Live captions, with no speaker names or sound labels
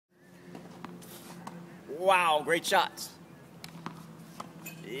Wow, great shots.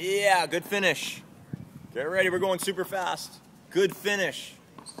 Yeah, good finish. Get ready, we're going super fast. Good finish.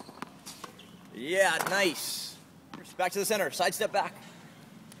 Yeah, nice. Back to the center, side step back.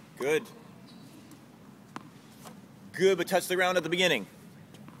 Good. Good, but touch the ground at the beginning.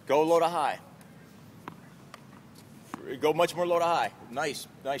 Go low to high. Go much more low to high. Nice,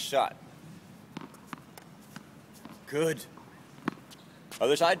 nice shot. Good.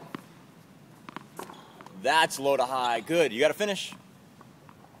 Other side. That's low to high. Good. You got to finish.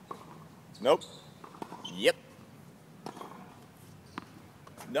 Nope. Yep.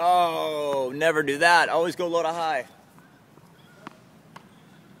 No, never do that. Always go low to high.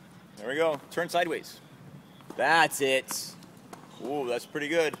 There we go. Turn sideways. That's it. Ooh, that's pretty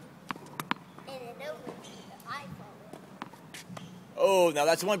good. Oh, now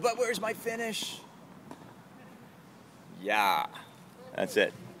that's one, but where's my finish? Yeah, that's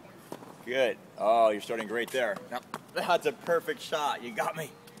it. Good. Oh, you're starting great there. Now, that's a perfect shot. You got me.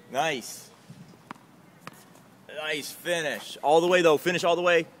 Nice. Nice finish. All the way, though. Finish all the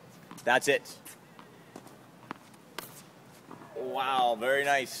way. That's it. Wow, very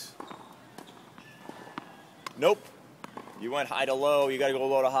nice. Nope. You went high to low. You got to go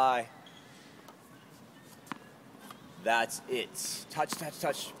low to high. That's it. Touch, touch,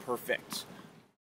 touch. Perfect.